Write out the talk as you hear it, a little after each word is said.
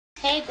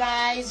Hey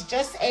guys,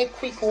 just a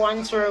quick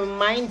one to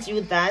remind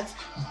you that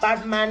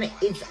Badman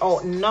is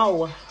out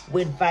now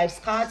with Vybz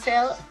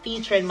Kartel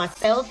featuring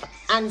myself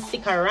and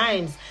Sikka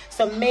Rymes.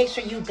 So make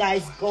sure you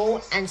guys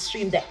go and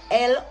stream the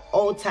L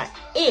out of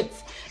it.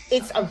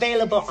 It's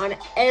available on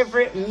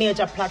every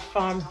major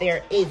platform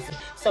there is.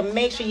 So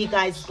make sure you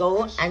guys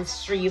go and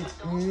stream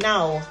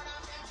now.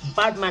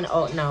 Badman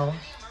out now.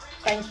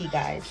 Thank you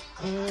guys.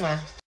 Mwah.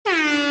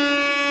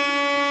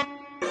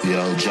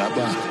 Yo,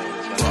 Jabba.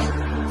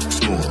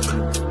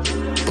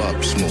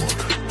 Pop smoke.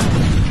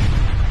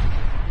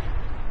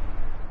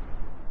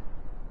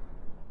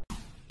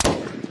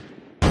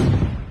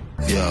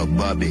 Yeah,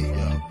 Bobby,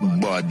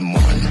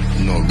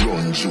 Badman, no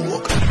run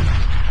joke.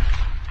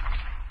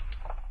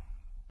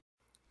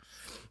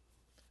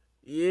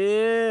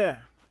 Yeah,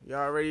 you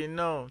already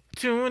know.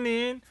 Tune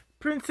in,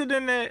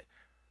 Addi-Net.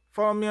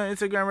 Follow me on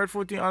Instagram,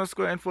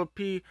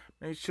 red14_N4P.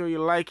 Make sure you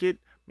like it.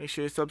 Make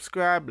sure you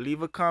subscribe.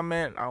 Leave a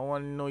comment. I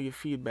want to know your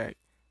feedback.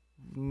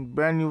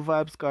 Brand new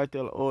Vybz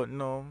Kartel out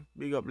now.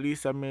 Big up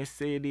Lisa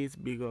Mercedez.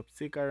 Big up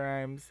Sikka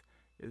Rymes.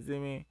 You see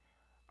me?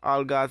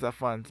 All guys are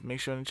fans. Make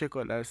sure you check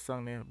out that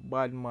song named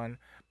Badman.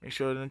 Make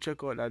sure you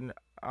check out that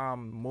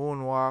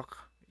Moonwalk.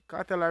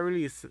 Kartel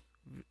release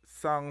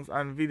songs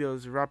and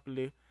videos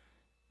rapidly.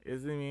 You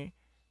see me?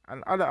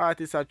 And other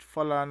artists that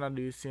follow and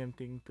do the same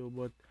thing too,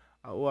 but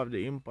who have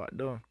the impact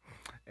though.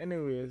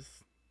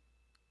 Anyways,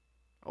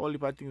 all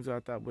the things I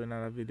talk about in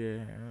another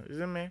video. You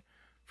see me?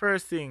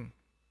 First thing,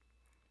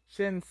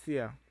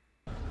 Shenseea.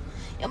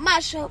 You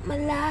mash up my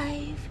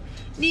life,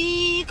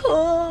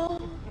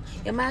 Nico.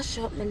 You mash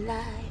up my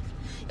life.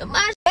 You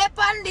mash up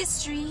on the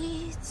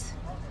streets.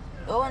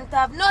 Don't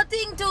have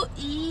nothing to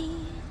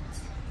eat.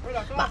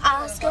 But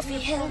ask if you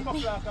help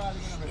me.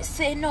 You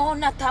say no,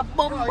 not a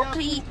bumbo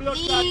cleat,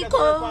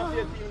 Nico.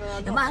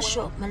 You mash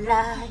up my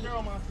life.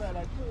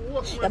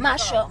 You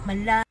mash up my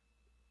life.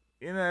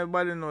 You know,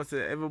 everybody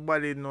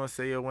knows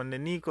say when the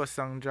Nico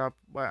song drop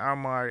by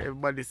Amari,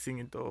 everybody sing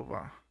it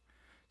over.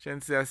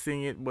 Shenseea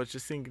sing it, but she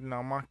sing it in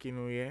a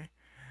mocking way.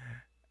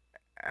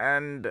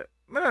 And I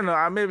don't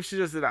know, maybe she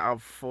just did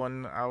have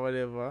fun or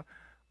whatever.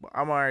 But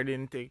Amari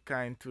didn't take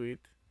kind to it.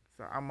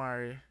 So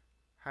Amari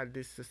had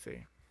this to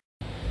say.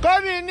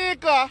 Come in,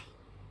 Nico.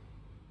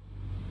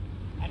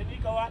 And the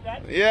Nico what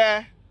that?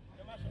 Yeah.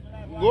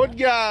 Good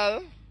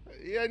girl.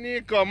 Yeah,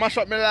 Nico, mash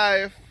up my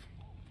life.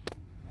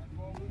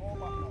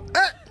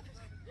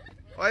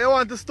 Why you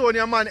want to stone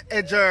your man,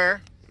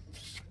 Edger?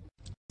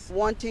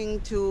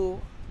 Wanting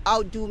to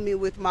outdo me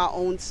with my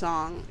own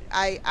song.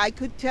 I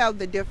could tell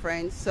the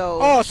difference, so...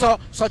 Oh, so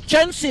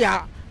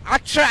Shenseea, I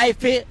try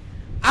for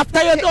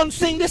after you don't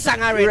sing the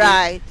song already.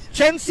 Right.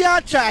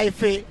 Shenseea try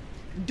for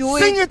do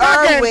sing it it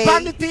her again way.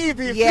 on the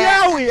TV.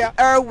 Yeah,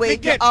 her way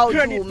to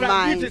outdo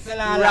mine.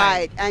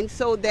 Right. And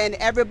so then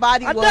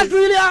everybody and was... That's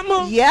really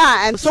happening?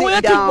 Yeah, and so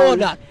sit down. About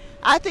that?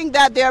 I think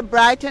that they're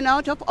bright and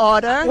out of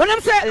order. What I'm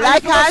saying,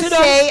 like I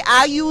say,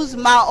 I use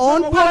my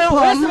own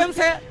pum-pum.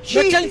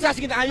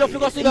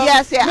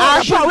 Yes, yeah,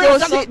 I should go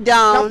sit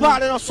down.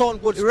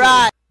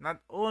 Right.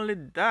 Not only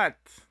that,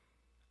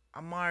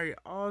 Amari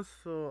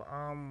also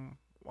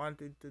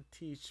wanted to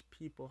teach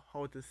people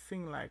how to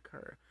sing like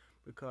her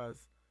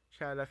because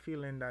she had a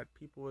feeling that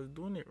people was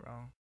doing it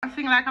wrong. I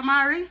sing like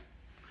Amari.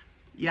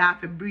 You have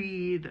to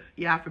breathe.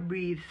 You have to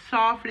breathe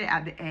softly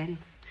at the end.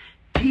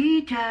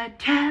 Peter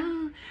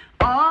tell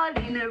all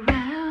in a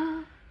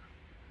row,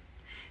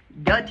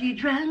 dirty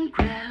drunk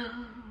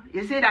crowd.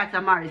 You see that's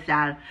Amari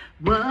style.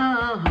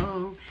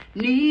 Whoa,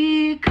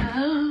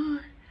 Nico,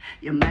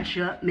 you mash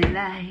up me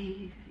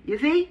life. You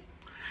see?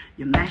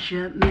 You mash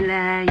up me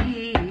life.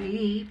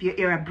 You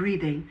hear her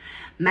breathing.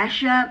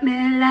 Mash up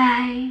me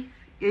life.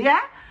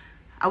 Yeah?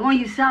 I want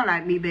you to sound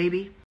like me,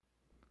 baby.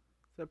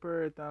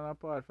 Separate and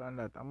apart from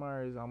that,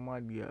 Amari is a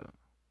mad girl.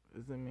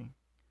 You see me?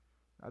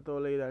 I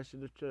told her that she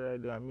just try to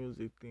do a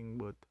music thing,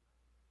 but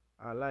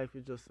her life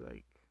is just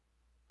like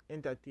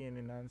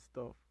entertaining and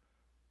stuff.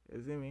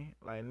 You see me?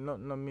 Like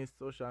not miss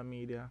social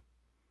media.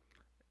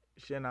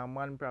 She and her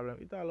man problem.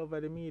 It's all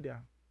over the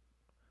media.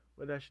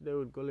 Whether she there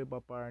with Gully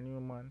Papa or new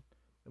man,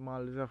 them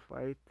always a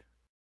fight.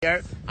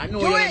 Yeah, I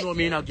know you don't know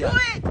me now, girl.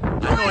 I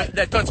know it.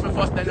 They touch me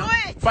first, then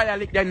fire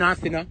lick them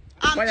nasty now.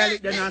 Fire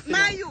lick them nasty.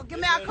 Mayu, give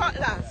me a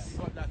cutlass.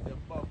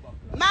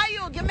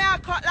 Mayu, give me a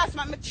cutlass,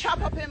 man. Me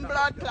chop up in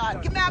blood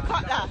clot. Give me a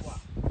cutlass.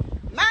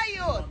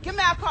 Mayu, give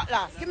me a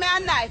cutlass. Give me a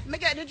knife. Me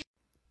get the...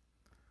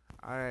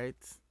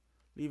 Alright.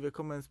 Leave your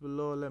comments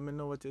below. Let me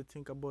know what you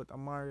think about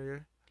Amari.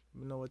 Let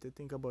me know what you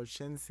think about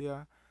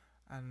Shenseea.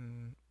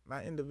 And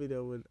I end the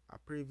video with a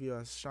preview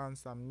of SHAWN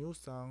some new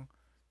song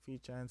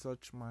featuring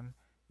such man.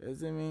 You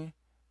see me?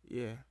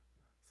 Yeah.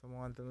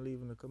 Someone to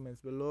leave in the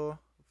comments below.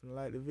 If you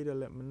like the video,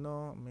 let me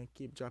know. I'm gonna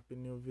keep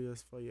dropping new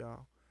videos for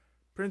y'all.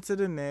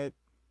 Addi-Net.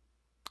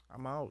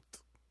 I'm out.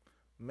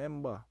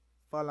 Remember,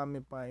 follow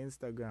me on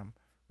Instagram,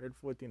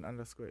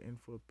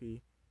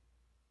 red14_N4P.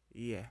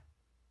 Yeah.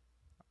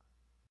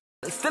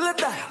 Still a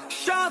dial.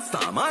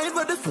 SHAWN, I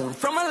with the phone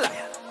from a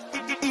liar.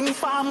 Any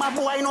farmer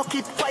boy no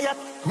keep quiet.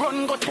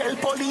 Run go tell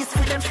police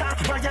for them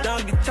start riot.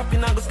 Dog get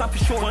chopping, I go stop the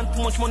show. Want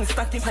too much money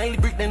stacking, highly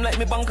break them like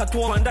me bank at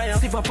home. And die,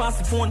 see if I pass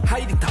the phone.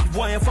 Hide it up,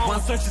 boy, and one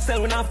search to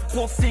sell when I have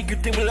coke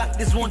secret. They will lock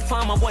this one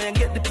farmer boy and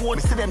get the port.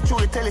 Me see them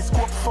through the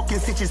telescope, fucking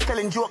stitches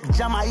telling joke.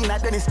 Jammer in a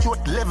tennis court,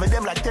 level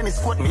them like tennis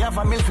court. Me have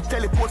a mill for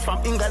teleport from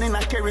England in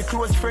a carry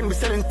close friend. Me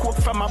selling coke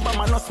from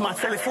Alabama, not my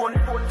telephone.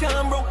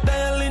 Can't broke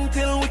dial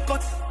till we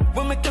cut.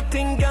 When me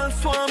cutting girls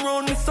swarm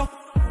round me so.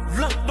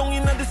 Lock down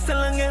in the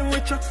cell and get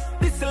richer.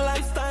 This is a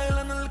lifestyle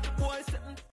and a